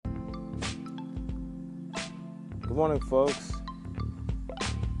Good morning, folks.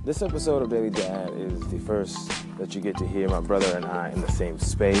 This episode of Daily Dad is the first that you get to hear my brother and I in the same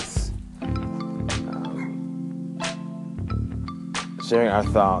space, sharing our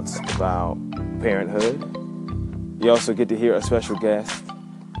thoughts about parenthood. You also get to hear a special guest,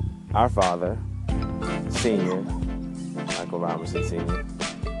 our father, Senior, Michael Robinson Sr.,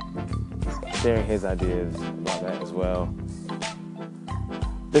 sharing his ideas about that as well.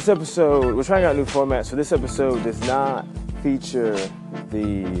 This episode, we're trying out new formats, so this episode does not feature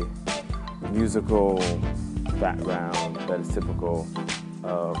the musical background that is typical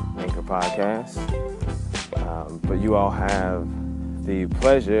of Anchor podcasts. But you all have the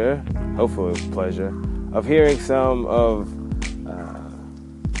pleasure, hopefully pleasure, of hearing some of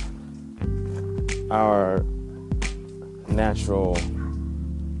our natural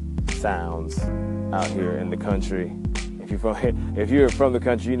sounds out here in the country. If you're from the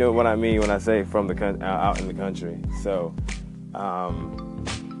country, you know what I mean when I say from the out in the country. So, I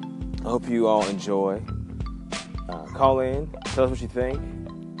hope you all enjoy. Call in, tell us what you think,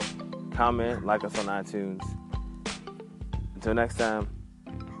 comment, like us on iTunes. Until next time,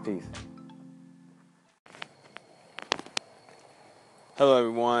 peace. Hello,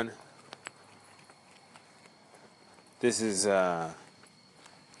 everyone. This is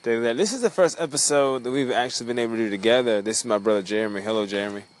This is the first episode that we've actually been able to do together. This is my brother Jeremy. Hello,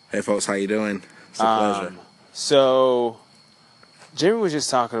 Jeremy. Hey, folks, how you doing? It's a pleasure. So, Jeremy was just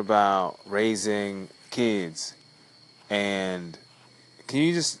talking about raising kids, and can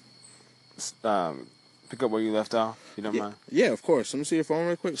you just pick up where you left off, if you don't mind? Yeah, of course. Let me see your phone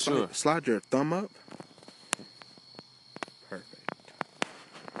real quick. Sure. Slide your thumb up. Perfect.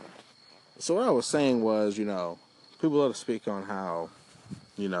 So what I was saying was, people love to speak on how,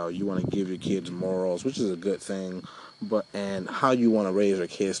 you want to give your kids morals, which is a good thing, and how you want to raise your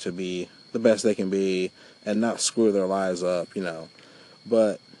kids to be the best they can be and not screw their lives up,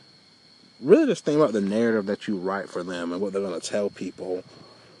 But really just think about the narrative that you write for them and what they're going to tell people,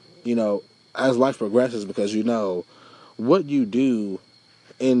 as life progresses, because what you do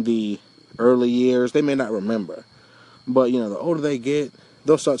in the early years, they may not remember. But, the older they get,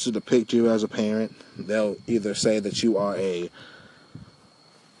 they'll start to depict you as a parent. They'll either say that you are a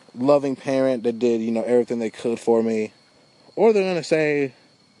loving parent that did, everything they could for me, or they're going to say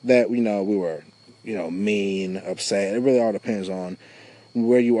that, we were, mean, upset. It really all depends on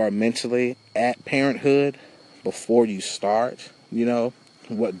where you are mentally at parenthood before you start,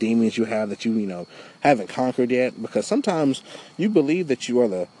 what demons you have that you, haven't conquered yet, because sometimes you believe that you are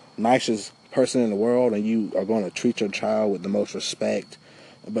the nicest person in the world and you are going to treat your child with the most respect,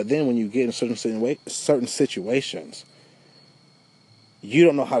 but then when you get in certain situations, you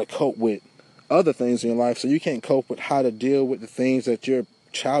don't know how to cope with other things in your life, so you can't cope with how to deal with the things that your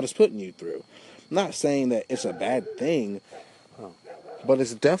child is putting you through. I'm not saying that it's a bad thing, but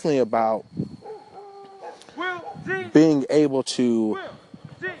it's definitely about being able to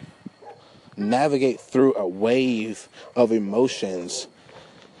navigate through a wave of emotions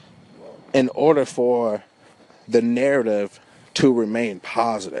in order for the narrative to remain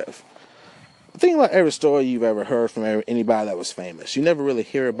positive. Think about every story you've ever heard from anybody that was famous. You never really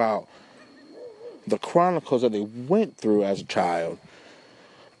hear about the chronicles that they went through as a child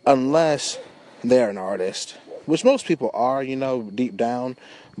unless they're an artist, which most people are, deep down.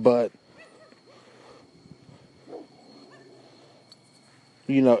 But,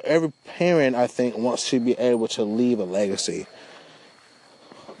 every parent, I think, wants to be able to leave a legacy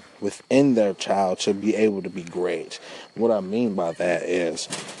within their child to be able to be great. What I mean by that is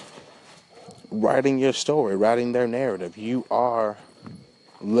writing your story, writing their narrative. You are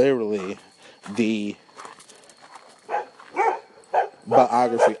literally the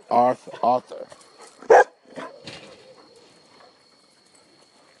biography author.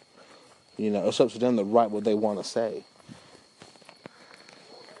 It's up to them to write what they want to say.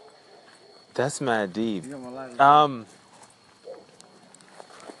 That's mad deep.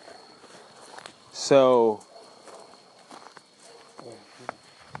 So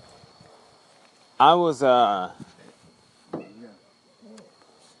I was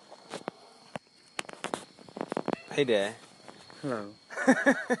Hey, Dad. Hello.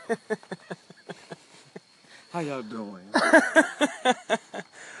 How y'all doing?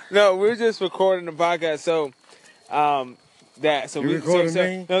 No, we're just recording the podcast. So, You recording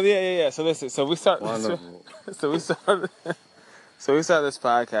me? No, yeah. So listen. So we start. Wonderful. So we started this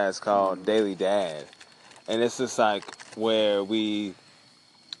podcast called Daily Dad, and it's just like where we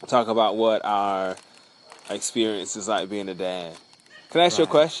talk about what our experience is like being a dad. Can I ask you a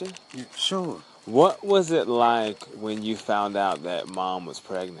question? Yeah, sure. What was it like when you found out that mom was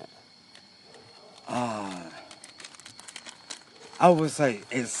pregnant? I would say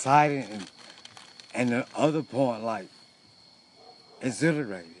exciting and the other point, like,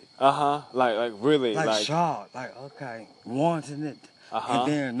 exhilarated. Like really, Like shocked. Like, okay, wanting it.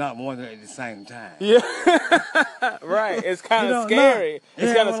 And then not wanting it at the same time. Yeah. Right. It's kind of scary.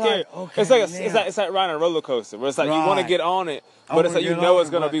 It's kind of scary. Like, okay, it's like riding a roller coaster where it's like you want to get on it, but it's like you know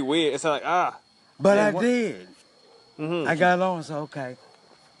it's gonna be weird. It's like But I did. I got on, so okay.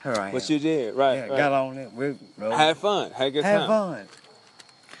 Here I am. What you did, right? Yeah, right. got on it. We had fun. Had a good time.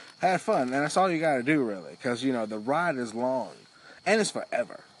 Had fun, and that's all you got to do, really, because the ride is long, and it's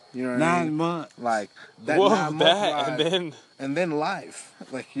forever. You know what I mean? 9 months. Like that. Whoa, 9 month ride, and then life.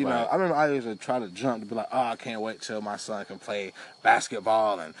 Like Right. I remember I used to try to jump to be like, oh, I can't wait till my son can play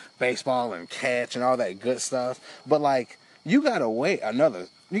basketball and baseball and catch and all that good stuff. But like, you gotta wait a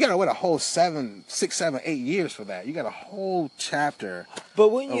whole 7, 6, 7, 8 years for that. You got a whole chapter. But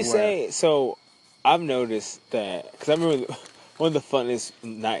when you say so, I've noticed that because I remember one of the funnest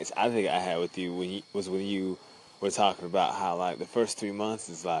nights I think I had with you was when you were talking about how like the first 3 months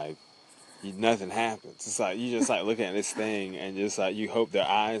is like nothing happens. It's like you just like looking at this thing and just like you hope their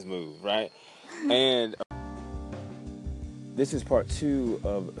eyes move, right? And this is part 2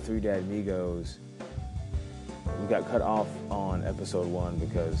 of Three Dad Amigos. We got cut off on episode 1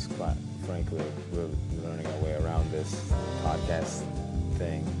 because, quite frankly, we're learning our way around this podcast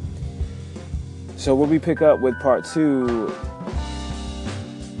thing. So when we pick up with part 2,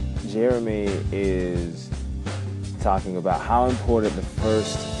 Jeremy is talking about how important the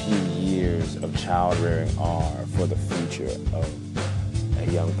first few years of child rearing are for the future of a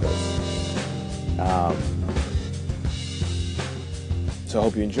young person. So I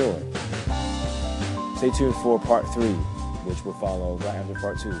hope you enjoy. Stay tuned for part 3, which will follow right after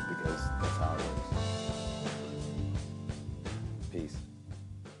part 2 because that's how it works. Peace.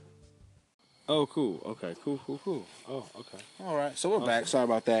 Oh, cool. Okay, cool. Oh, okay. All right, so we're back. Sorry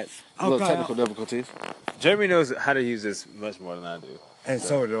about that. Little technical difficulties. Jeremy knows how to use this much more than I do. And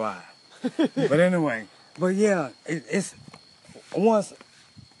so do I. But anyway, it's once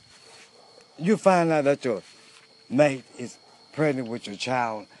you find out that your mate is pregnant with your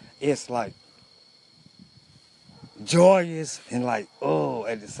child, it's like joyous and like, oh,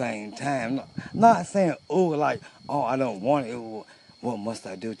 at the same time. Not saying, oh, like, oh, I don't want it. Ooh, what must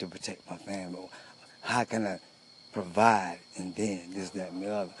I do to protect my family? How can I provide? And then this, that, and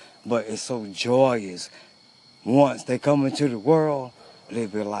the other. But it's so joyous. Once they come into the world, they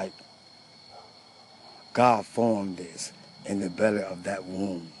be like, God formed this in the belly of that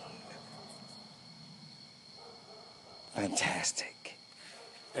womb. Fantastic.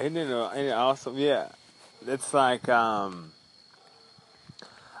 Ain't it awesome? Yeah. It's like, I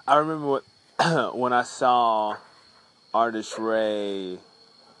remember when I saw Artist Ray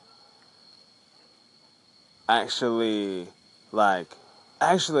the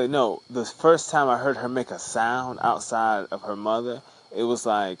first time I heard her make a sound outside of her mother, it was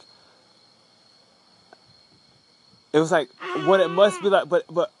like what it must be like, but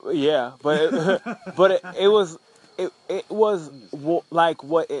it was like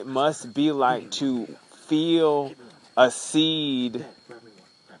what it must be like to feel a seed.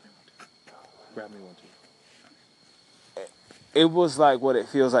 Grab me one too. It was like what it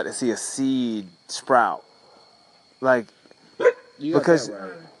feels like to see a seed sprout, like because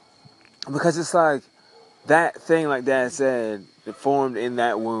it's like that thing, like Dad said, it formed in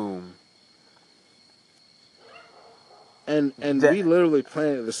that womb. And we literally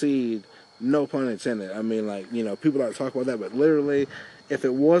planted the seed, no pun intended. I mean, like, people don't talk about that, but literally, if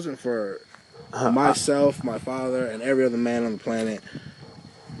it wasn't for myself, my father, and every other man on the planet,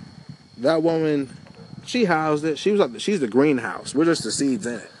 that woman, she housed it. She's the greenhouse. We're just the seeds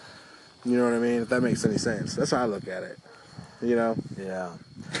in it. You know what I mean? If that makes any sense. That's how I look at it. Yeah.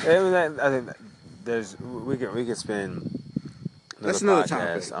 I think we could spend that's another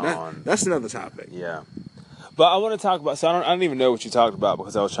topic. That's another topic. Yeah. But I want to talk about. So I don't even know what you talked about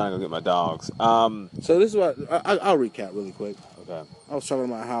because I was trying to go get my dogs. So this is what I'll recap really quick. Okay. I was talking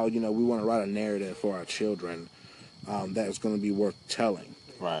about how we want to write a narrative for our children that is going to be worth telling.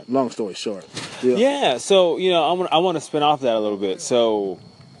 Right. Long story short. Yeah. So I want to spin off that a little bit. So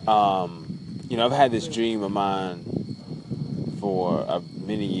I've had this dream of mine for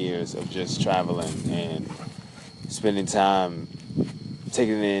many years of just traveling and spending time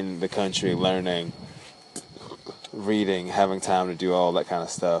taking in the country, learning, reading, having time to do all that kind of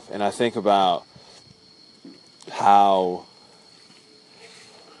stuff. And I think about how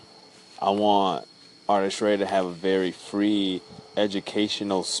I want Artist Ray to have a very free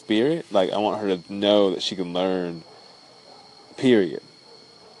educational spirit. Like, I want her to know that she can learn, period.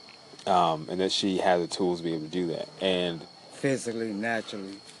 And that she has the tools to be able to do that. And physically,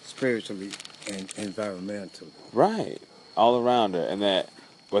 naturally, spiritually, and environmentally. Right. All around her. And that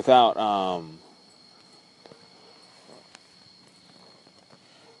without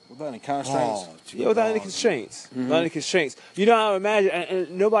Without any constraints. yeah, without any constraints. Without any constraints. You know, I imagine, and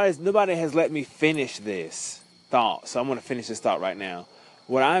nobody has let me finish this thought, so I'm going to finish this thought right now.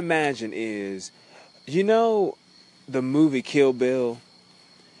 What I imagine is, you know, the movie Kill Bill,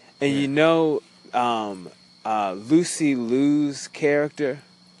 and you know, Lucy Liu's character,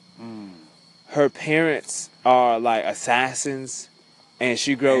 her parents are like assassins, and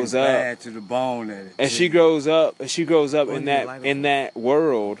she grows and up. bad to the bone at it. And too. she grows up in like that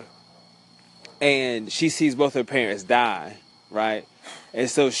world, and she sees both her parents die, right? And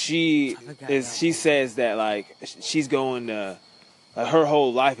so she says that like she's going to her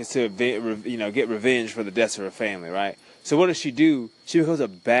whole life is to get revenge for the deaths of her family, right? So what does she do? She becomes a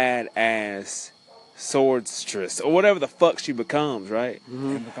badass swordstress or whatever the fuck she becomes, right?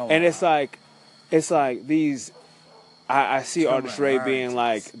 And it's like these. I see Artist Ray being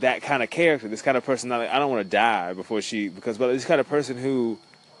like that kind of character, this kind of person. I don't want to die but this kind of person who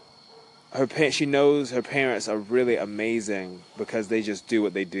she knows her parents are really amazing because they just do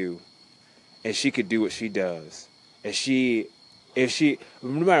what they do, and she could do what she does, and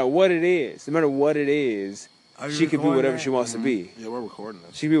no matter what it is, she could be whatever she wants to be. Yeah, we're recording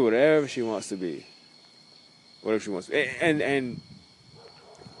this. She can be whatever she wants to be, whatever she wants to be. And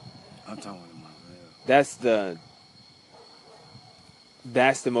I'm talking to myself.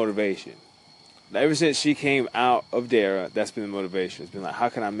 That's the motivation. Ever since she came out of Dara, that's been the motivation. It's been like, how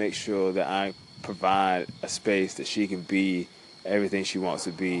can I make sure that I provide a space that she can be everything she wants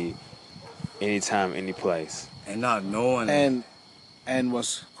to be, anytime, any place. And not knowing And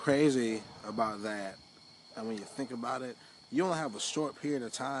what's crazy about that, and when you think about it, you only have a short period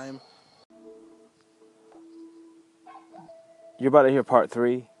of time. You're about to hear part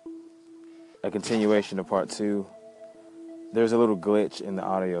 3, a continuation of part 2. There's a little glitch in the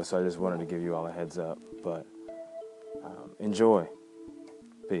audio, so I just wanted to give you all a heads up. But enjoy.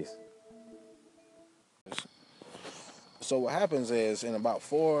 Peace. So what happens is, in about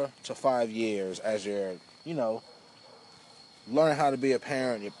 4 to 5 years, as you're, learning how to be a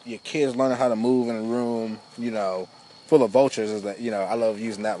parent, your kids learning how to move in a room, full of vultures, is that, I love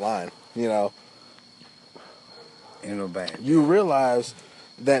using that line, ain't no bad. You realize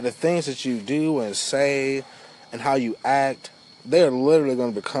that the things that you do and say and how you act, they're literally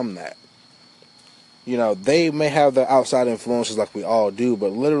going to become that. They may have their outside influences like we all do,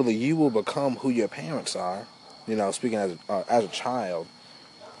 but literally you will become who your parents are, speaking as a child.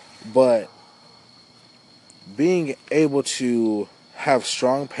 But being able to have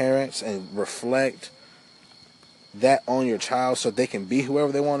strong parents and reflect that on your child so they can be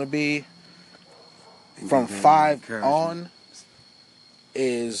whoever they want to be from 5 on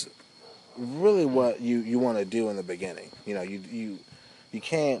is really what you want to do in the beginning. You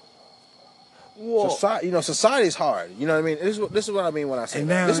can't. Well, Society's hard. You know what I mean? This is what I mean when I say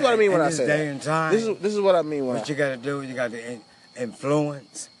that. This is what I mean when I say day that. and time, this is what I mean when what you got to do, you got to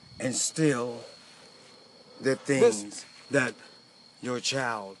influence, instill the things that your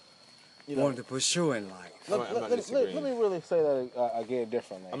child wanted to pursue in life. Let me really say that again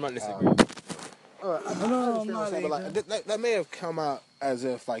differently. I'm not disagreeing. That may have come out as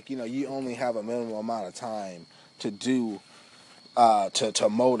if you only have a minimum amount of time to do to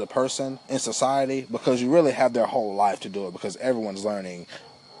mold a person in society, because you really have their whole life to do it, because everyone's learning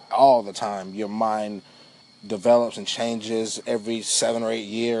all the time. Your mind develops and changes every 7 or 8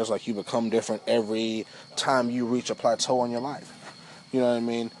 years. Like, you become different every time you reach a plateau in your life. You know what I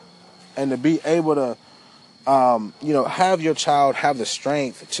mean? And to be able to have your child have the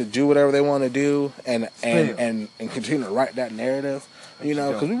strength to do whatever they want to do and continue to write that narrative,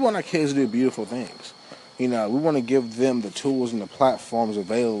 because we want our kids to do beautiful things. We want to give them the tools and the platforms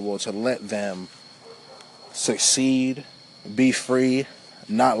available to let them succeed, be free,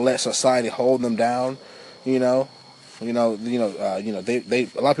 not let society hold them down. They a lot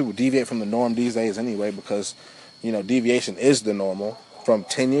of people deviate from the norm these days anyway, because deviation is the normal from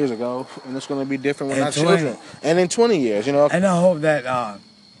 10 years ago, and it's going to be different when our children, and in 20 years, And I hope that,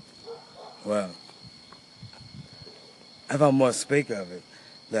 if I must speak of it,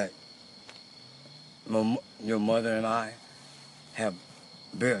 that your mother and I have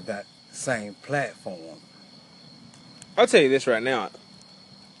built that same platform. I'll tell you this right now.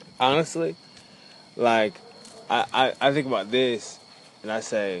 Honestly, like, I think about this, and I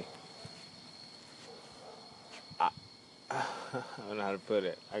say, I don't know how to put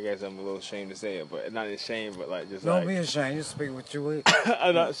it. I guess I'm a little ashamed to say it, but not ashamed, but like just Don't be ashamed. Just speak what you with.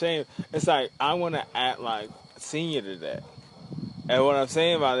 I'm not ashamed. It's like, I want to act like Senior to that. And what I'm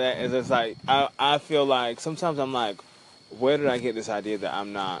saying about that is it's like, I feel like sometimes I'm like, where did I get this idea that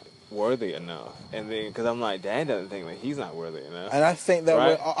I'm not worthy enough? And then, because I'm like, Dad doesn't think that he's not worthy enough. And I think that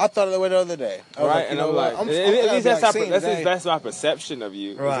Right? I thought of that way the other day. I was Right, like, and you know I'm what? like, at least that's my perception of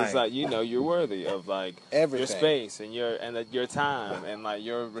you. Right. It's like, you know, you're worthy of like Everything. your space and your time and like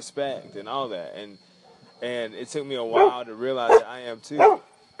your respect and all that. And it took me a while to realize that I am too.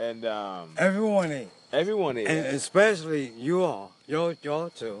 And Everyone is. everyone is, And especially you all. Y'all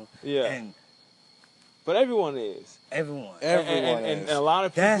too. yeah. And But everyone is. everyone. Everyone and is. a lot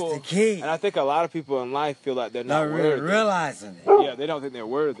of people. That's the key. And I think a lot of people in life feel like they're Not not really worthy. realizing it. Yeah, they don't think they're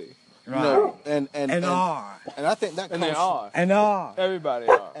worthy. Right. No, and are. and I think that And comes they are. And are. Everybody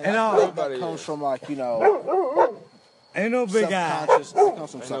are. and And I all. think that Everybody comes is. from like, you know, Ain't no big eye. subconscious. It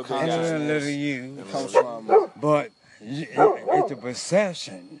comes from Ain't no big Ain't no subconsciousness. little you. It comes from But it's a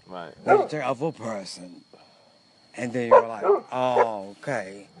perception Right. that you take of a person. And then you're like, oh,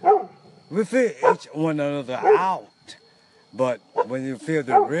 okay. We feel each one another out. But when you feel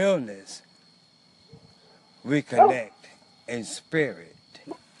the realness, we connect in spirit.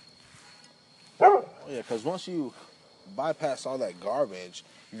 yeah, because once you bypass all that garbage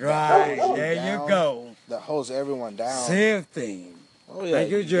Right, holds you there down, you go. that holds everyone down. Sifting. Oh yeah, Thank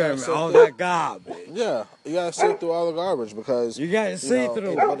you, gotta Jeremy. sift All through- that garbage. Yeah, you gotta sift through all the garbage because You got to see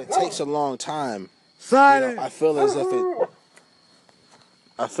through. but it takes a long time. You Silent. know, I feel as if it.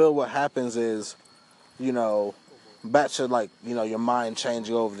 I feel what happens is, you know, back to like, you know, your mind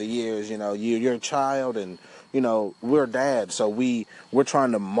changing over the years. You know, you're a child, and you know we're dads, so we're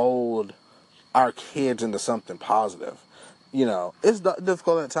trying to mold our kids into something positive. You know, it's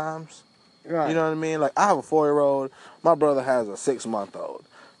difficult at times. Right. You know what I mean? Like I have a 4-year-old. My brother has a 6-month-old.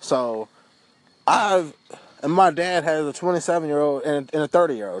 So and my dad has a 27-year-old and a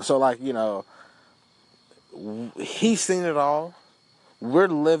 30-year-old. So like, you know, he's seen it all. We're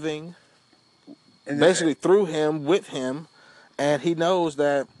living basically through him, with him, and he knows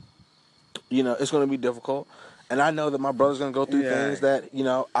that, you know, it's going to be difficult. And I know that my brother's going to go through Yeah. things that, you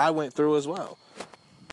know, I went through as well.